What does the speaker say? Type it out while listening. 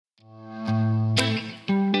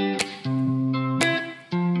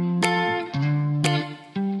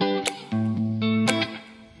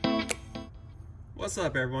What's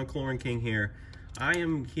up everyone, Chlorine King here. I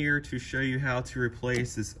am here to show you how to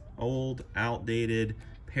replace this old, outdated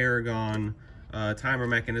Paragon timer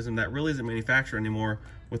mechanism that really isn't manufactured anymore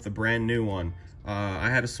with a brand new one. I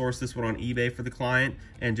had to source this one on eBay for the client,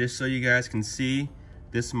 and just so you guys can see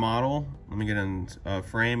this model, let me get in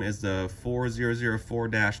frame, is the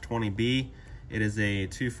 4004-20B. It is a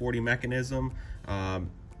 240 mechanism.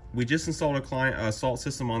 We just installed a salt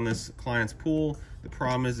system on this client's pool. The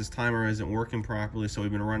problem is this timer isn't working properly, so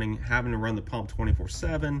we've been having to run the pump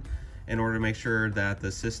 24/7 in order to make sure that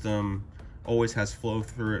the system always has flow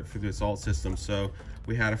through the salt system. So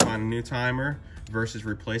we had to find a new timer versus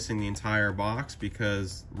replacing the entire box,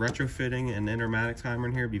 because retrofitting an Intermatic timer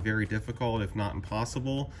in here would be very difficult, if not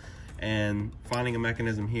impossible. And finding a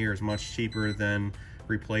mechanism here is much cheaper than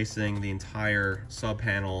replacing the entire sub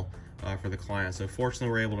panel for the client. So fortunately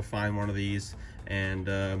we're able to find one of these,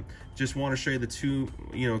 and just want to show you the two,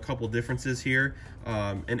 a couple differences here.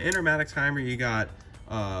 An Intermatic timer, you got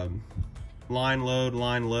line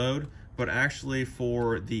load, but actually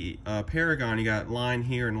for the Paragon, you got line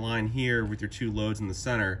here and line here with your two loads in the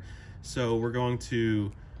center. So we're going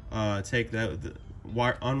to take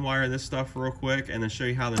unwire this stuff real quick and then show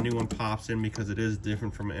you how the new one pops in, because it is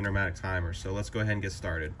different from an Intermatic timer. So let's go ahead and get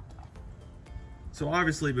started. So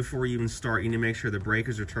obviously before you even start, you need to make sure the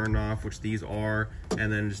breakers are turned off, which these are,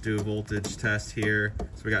 and then just do a voltage test here.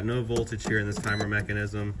 So we got no voltage here in this timer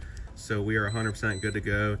mechanism. So we are 100% good to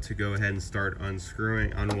go ahead and start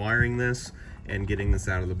unwiring this and getting this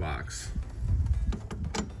out of the box.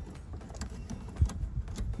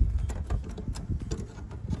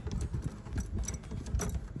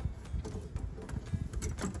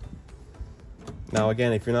 Now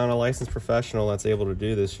again, if you're not a licensed professional that's able to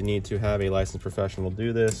do this, you need to have a licensed professional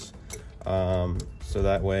do this, so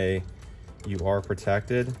that way you are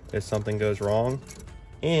protected if something goes wrong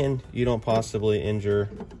and you don't possibly injure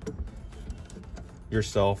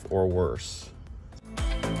yourself or worse.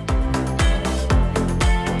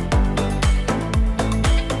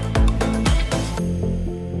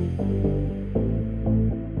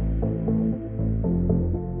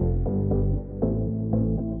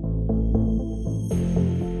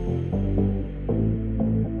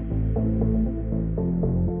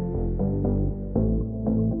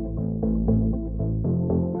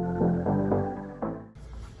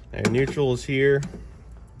 Neutral is here.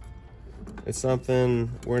 It's something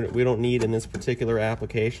we don't need in this particular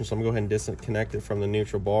application, so I'm gonna go ahead and disconnect it from the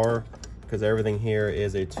neutral bar, because everything here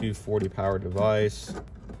is a 240 power device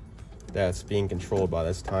that's being controlled by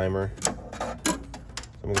this timer. So I'm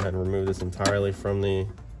gonna go ahead and remove this entirely from the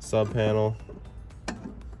sub panel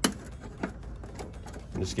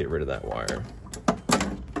and just get rid of that wire.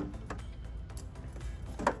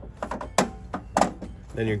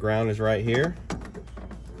 Then your ground is right here.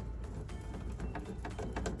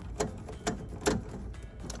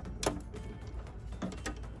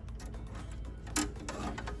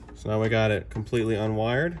 So now we got it completely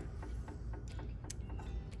unwired.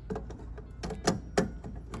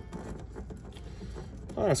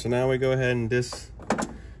 All right, so now we go ahead and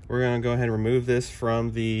we're gonna go ahead and remove this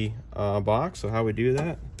from the box. So how we do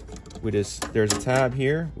that, there's a tab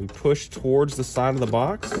here, we push towards the side of the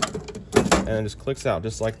box and it just clicks out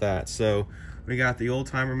just like that. So we got the old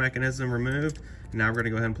timer mechanism removed, and now we're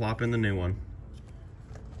gonna go ahead and plop in the new one.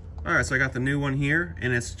 All right, so I got the new one here,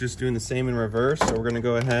 and it's just doing the same in reverse. So we're gonna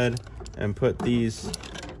go ahead and put these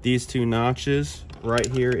two notches right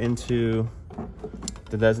here into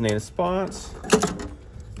the designated spots,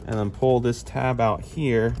 and then pull this tab out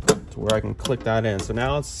here to where I can click that in. So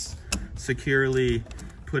now it's securely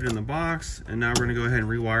put in the box, and now we're gonna go ahead and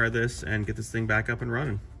rewire this and get this thing back up and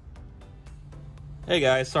running. Hey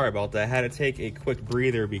guys, sorry about that. I had to take a quick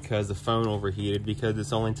breather because the phone overheated, because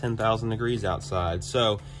it's only 10,000 degrees outside.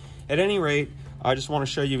 So at any rate, I just want to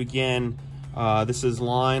show you again, this is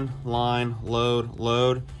line,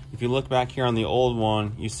 load. If you look back here on the old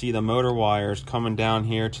one, you see the motor wires coming down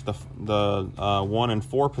here to the 1 and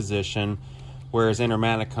 4 position, whereas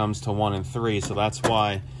Intermatic comes to 1 and 3. So that's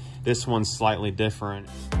why this one's slightly different.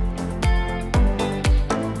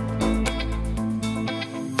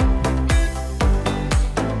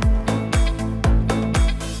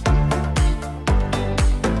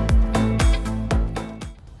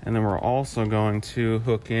 And then we're also going to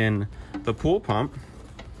hook in the pool pump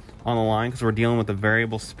on the line, because we're dealing with a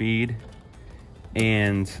variable speed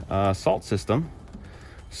and salt system.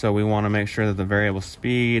 So we want to make sure that the variable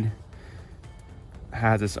speed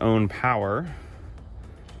has its own power.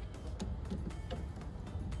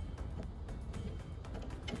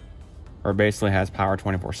 Or basically has power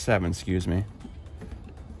 24/7, excuse me.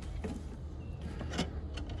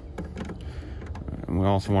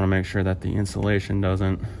 also want to make sure that the insulation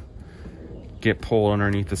doesn't get pulled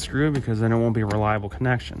underneath the screw, because then it won't be a reliable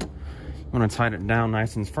connection. You want to tighten it down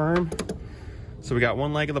nice and firm. So we got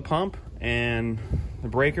one leg of the pump and the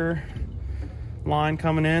breaker line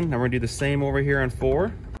coming in. Now we're gonna do the same over here on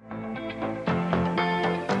 4.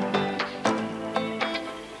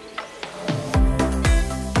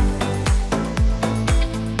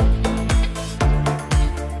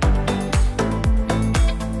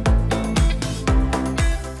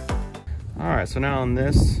 All right, so now in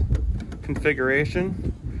this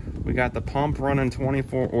configuration, we got the pump running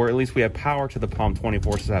 24, or at least we have power to the pump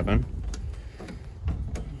 24/7.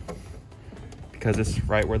 Because it's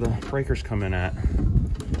right where the breakers come in at.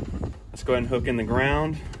 Let's go ahead and hook in the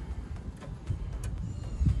ground.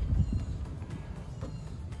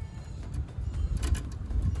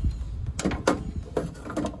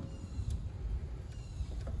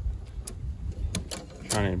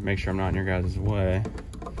 Trying to make sure I'm not in your guys' way.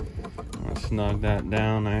 I'm gonna snug that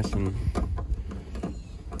down nice and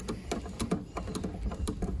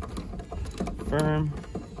firm.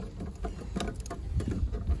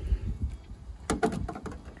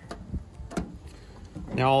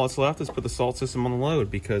 Now all that's left is put the salt system on the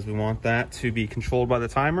load, because we want that to be controlled by the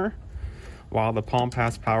timer while the pump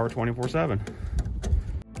has power 24/7.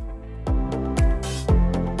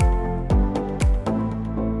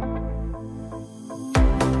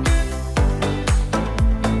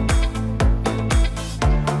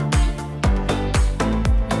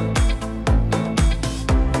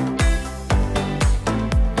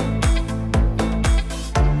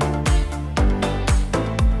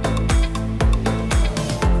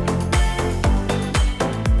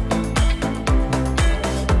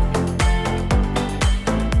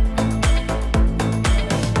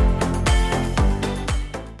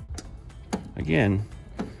 Again,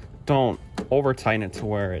 don't over tighten it to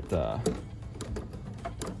where it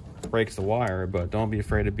breaks the wire, but don't be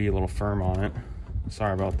afraid to be a little firm on it.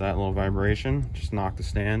 Sorry about that little vibration, just knocked the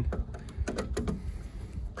stand.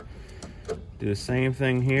 Do the same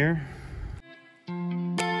thing here.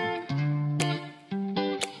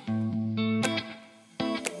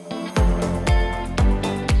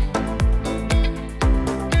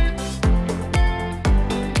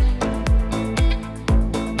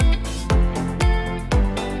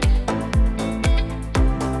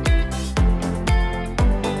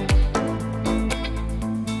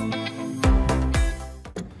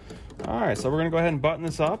 All right, so we're gonna go ahead and button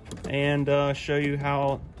this up and show you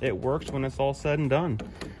how it works when it's all said and done.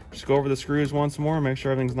 Just go over the screws once more, make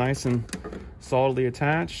sure everything's nice and solidly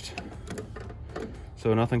attached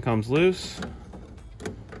so nothing comes loose.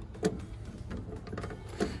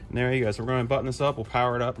 And there you go. So we're going to button this up, we'll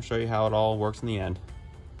power it up and show you how it all works in the end.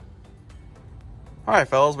 All right,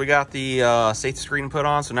 fellas, we got the safety screen put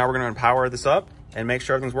on, so now we're going to power this up and make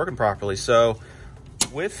sure everything's working properly. So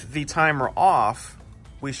with the timer off,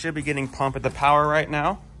 we should be getting pump at the power right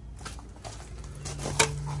now,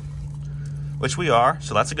 which we are,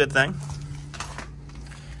 so that's a good thing.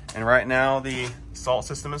 And right now the salt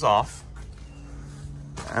system is off.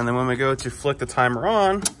 And then when we go to flick the timer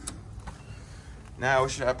on, now we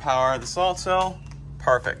should have power at the salt cell.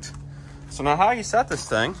 Perfect. So now how you set this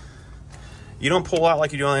thing, you don't pull out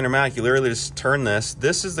like you do on the Intermatic, you literally just turn this.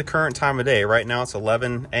 This is the current time of day. Right now it's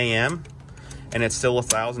 11 a.m. and it's still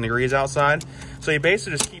 1,000 degrees outside. So you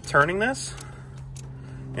basically just keep turning this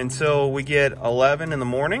until we get 11 in the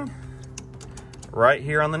morning, right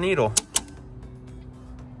here on the needle.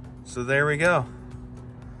 So there we go.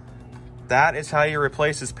 That is how you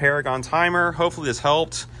replace this Paragon timer. Hopefully this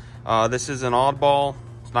helped. This is an oddball.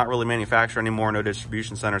 It's not really manufactured anymore. No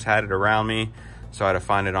distribution centers had it around me, so I had to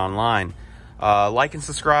find it online. Like and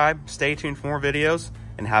subscribe. Stay tuned for more videos,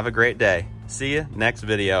 and have a great day. See you next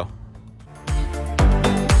video.